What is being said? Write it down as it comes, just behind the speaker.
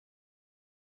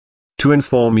To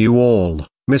inform you all,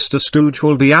 Mr. Stooge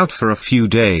will be out for a few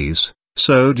days,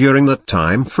 so during that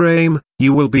time frame,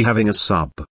 you will be having a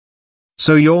sub.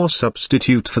 So your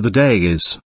substitute for the day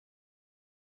is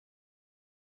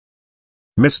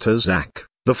Mr. Zack,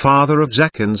 the father of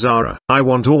Zack and Zara. I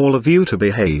want all of you to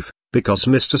behave, because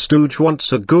Mr. Stooge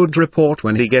wants a good report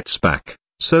when he gets back,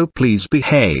 so please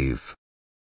behave.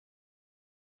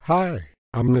 Hi,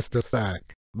 I'm Mr.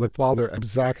 Zack, the father of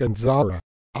Zack and Zara.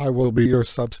 I will be your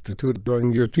substitute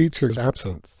during your teacher's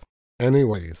absence.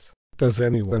 Anyways, does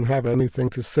anyone have anything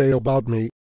to say about me?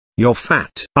 You're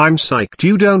fat. I'm psyched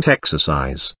you don't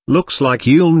exercise. Looks like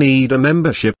you'll need a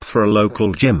membership for a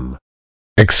local gym.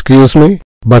 Excuse me,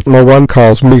 but no one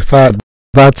calls me fat.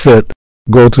 That's it.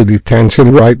 Go to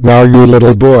detention right now, you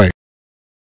little boy.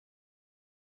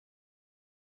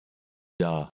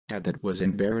 That was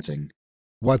embarrassing.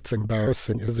 What's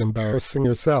embarrassing is embarrassing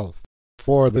yourself.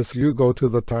 For this you go to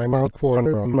the timeout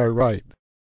corner on my right.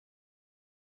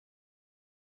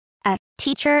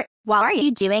 Teacher, why are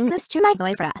you doing this to my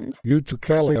boyfriend? You two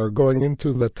Kelly are going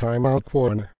into the timeout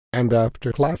corner, and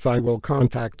after class I will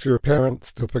contact your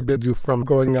parents to forbid you from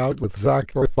going out with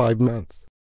Zack for 5 months.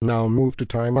 Now move to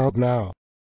timeout now.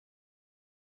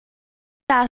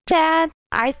 Dad,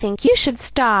 I think you should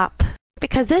stop,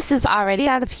 because this is already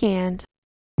out of hand.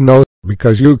 No,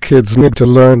 because you kids need to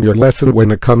learn your lesson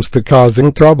when it comes to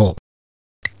causing trouble.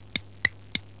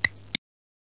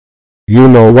 You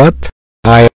know what?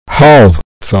 I have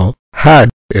had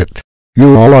it.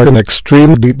 You all are in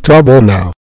extreme deep trouble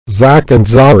now. Zack and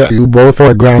Zara, you both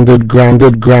are grounded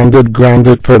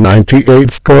for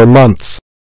 98 score months.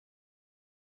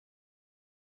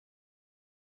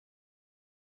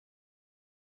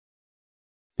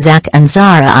 Zack and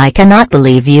Zara, I cannot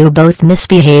believe you both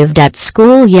misbehaved at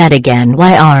school yet again.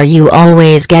 Why are you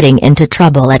always getting into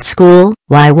trouble at school?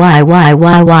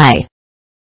 Why?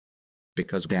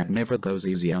 Because Dad never goes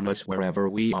easy on us wherever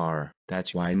we are.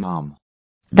 That's why, Mom.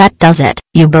 That does it.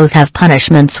 You both have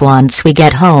punishments once we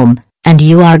get home, and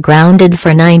you are grounded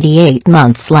for 98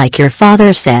 months like your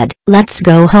father said. Let's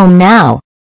go home now.